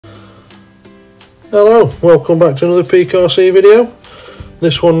Hello, welcome back to another PCRC video.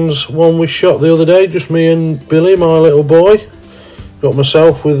 This one's one we shot the other day, just me and Billy, my little boy. Got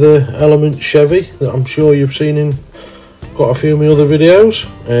myself with the Element Chevy that I'm sure you've seen in quite a few of my other videos.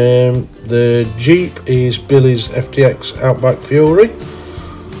 The Jeep is Billy's FTX Outback Fury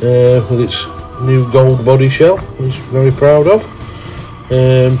with its new gold body shell, which he's very proud of.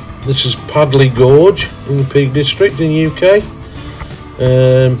 This is Padley Gorge in the Peak District in the UK.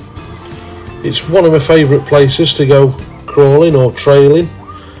 It's one of my favourite places to go crawling or trailing.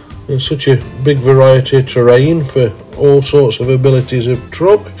 There's such a big variety of terrain for all sorts of abilities of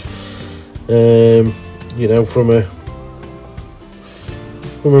truck. You know, from a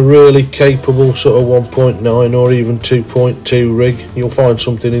really capable sort of 1.9 or even 2.2 rig, you'll find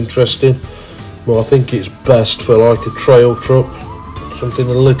something interesting. But I think it's best for like a trail truck, something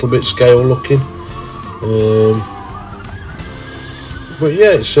a little bit scale looking. But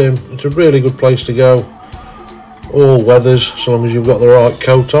yeah, it's a really good place to go. All weathers, as long as you've got the right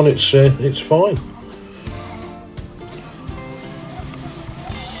coat on, it's fine.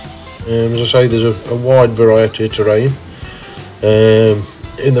 As I say, there's a wide variety of terrain.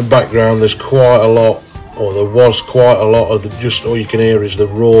 In the background, there's quite a lot, or there was quite a lot of just all you can hear is the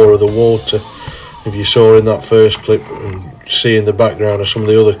roar of the water. If you saw in that first clip, and see in the background of some of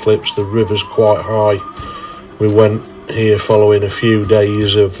the other clips, the river's quite high. We went here following a few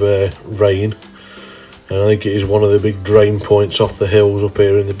days of rain, and I think it is one of the big drain points off the hills up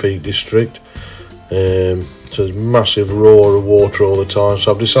here in the Peak District. So there's massive roar of water all the time,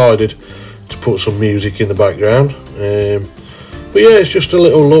 so I've decided to put some music in the background. But yeah, it's just a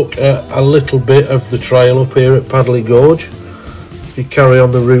little look at a little bit of the trail up here at Padley Gorge. If you carry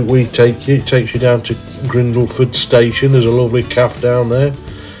on the route we take you, it takes you down to Grindleford Station. There's a lovely cafe down there,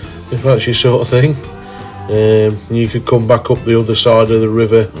 if that's your sort of thing. You could come back up the other side of the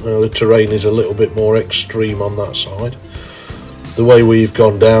river. The terrain is a little bit more extreme on that side. The way we've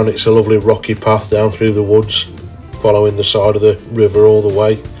gone down, it's a lovely rocky path down through the woods, following the side of the river all the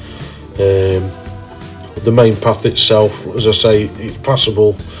way. The main path itself, as I say, it's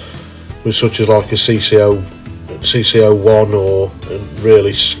passable with such as like a CC01 or a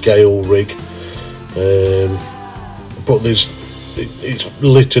really scale rig, but it's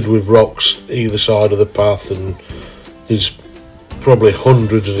littered with rocks either side of the path, and there's probably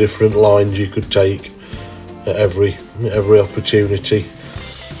hundreds of different lines you could take at every opportunity.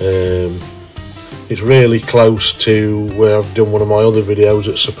 It's really close to where I've done one of my other videos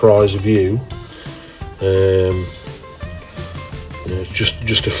at Surprise View. It's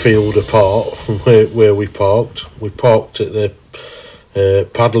just a field apart from where we parked. We parked at the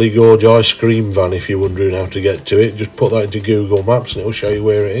Padley Gorge ice cream van. If you're wondering how to get to it, just put that into Google Maps and it'll show you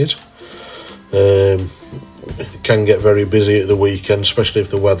where it is. It can get very busy at the weekend, especially if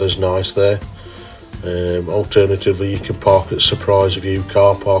the weather's nice there. Alternatively, you can park at Surprise View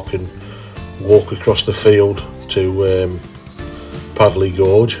car park and walk across the field to Padley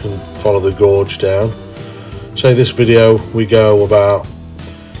Gorge and follow the gorge down. So this video we go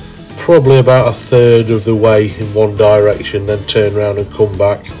probably about a third of the way in one direction, then turn around and come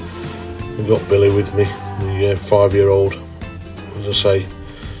back. I've got Billy with me, the 5-year-old, as I say,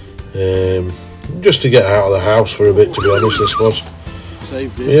 just to get out of the house for a bit, to be honest. This was,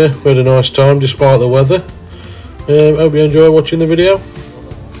 yeah, we had a nice time despite the weather. Hope you enjoy watching the video.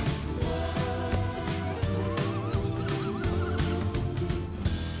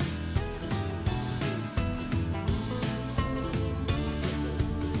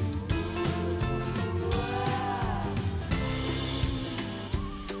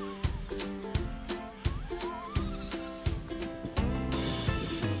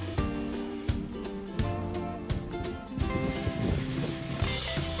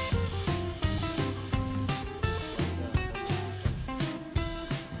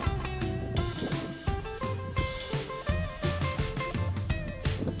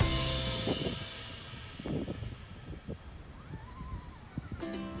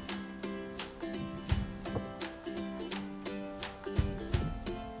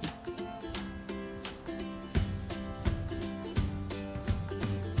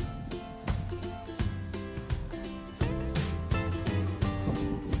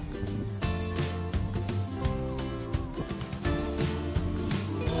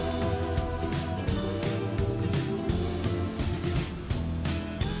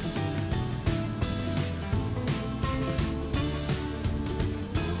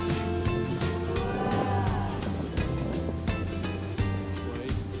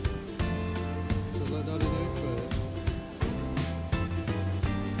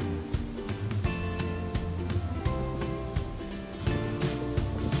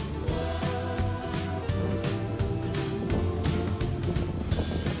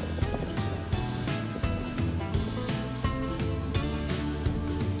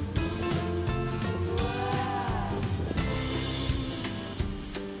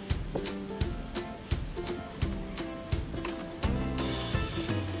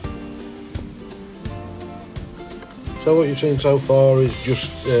 So what you've seen so far is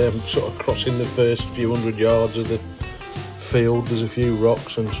just sort of crossing the first few hundred yards of the field. There's a few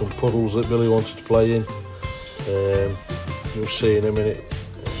rocks and some puddles that Billy wanted to play in. You'll see in a minute.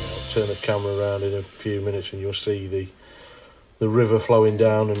 I'll turn the camera around in a few minutes and you'll see the river flowing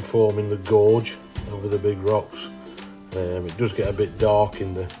down and forming the gorge over the big rocks. It does get a bit dark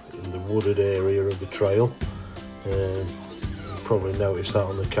in the wooded area of the trail. You'll probably notice that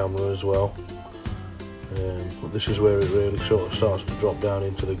on the camera as well. But this is where it really sort of starts to drop down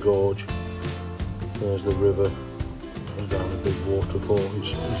into the gorge. There's the river, goes down a big waterfall. As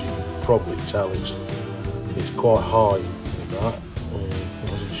you can probably tell, it's quite high at that,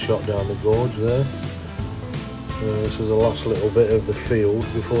 as it's shot down the gorge there. This is the last little bit of the field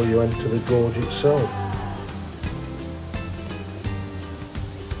before you enter the gorge itself.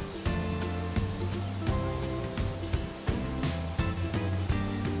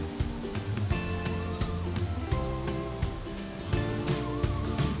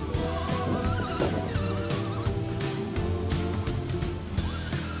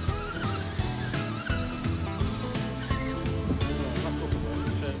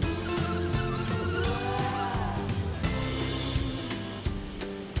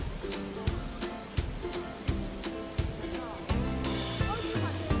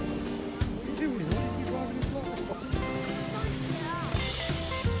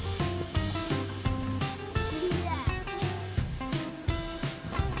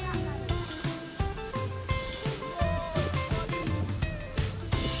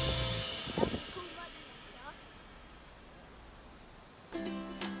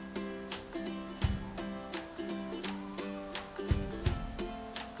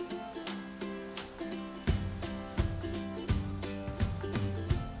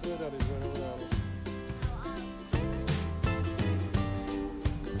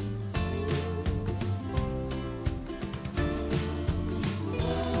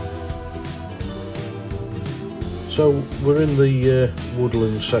 So we're in the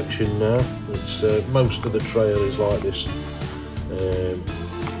woodland section now. It's most of the trail is like this.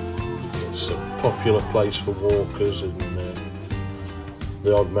 It's a popular place for walkers and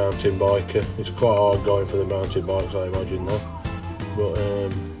the odd mountain biker. It's quite hard going for the mountain bikes, I imagine, though. But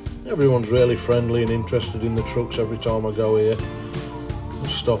everyone's really friendly and interested in the trucks every time I go here. I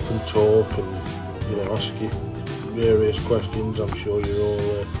stop and talk and ask you various questions. I'm sure you're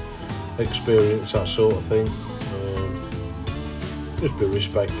all experienced that sort of thing. Just be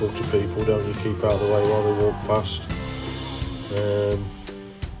respectful to people, don't you? Keep out of the way while they walk past.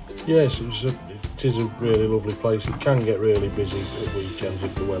 Yes, it is a really lovely place. It can get really busy at weekends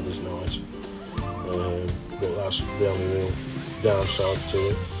if the weather's nice, but that's the only real downside to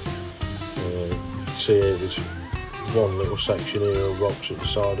it. You can see here there's one little section here of rocks at the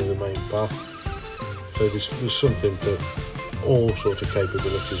side of the main path, so there's something for all sorts of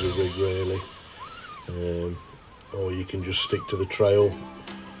capabilities of rig, really. Or you can just stick to the trail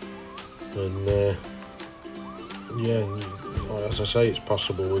and yeah, as I say, it's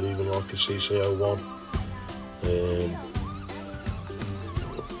possible with even like a CC01,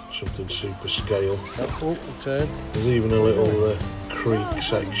 something super scale. Oh, turn. There's even a little creek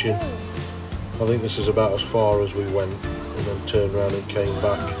section. I think this is about as far as we went and then turned around and came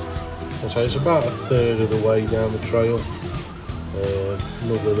back. And so it's about a third of the way down the trail.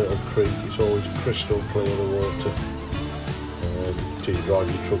 Another little creek. It's always crystal clear, the water, until you drive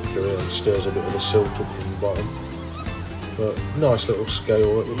your truck through it and stirs a bit of the silt up from the bottom. But nice little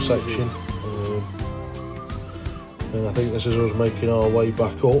scale, little section. And I think this is us making our way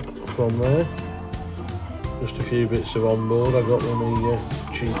back up from there. Just a few bits of onboard. I got one of the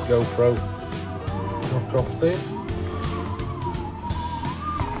cheap GoPro knockoff thing.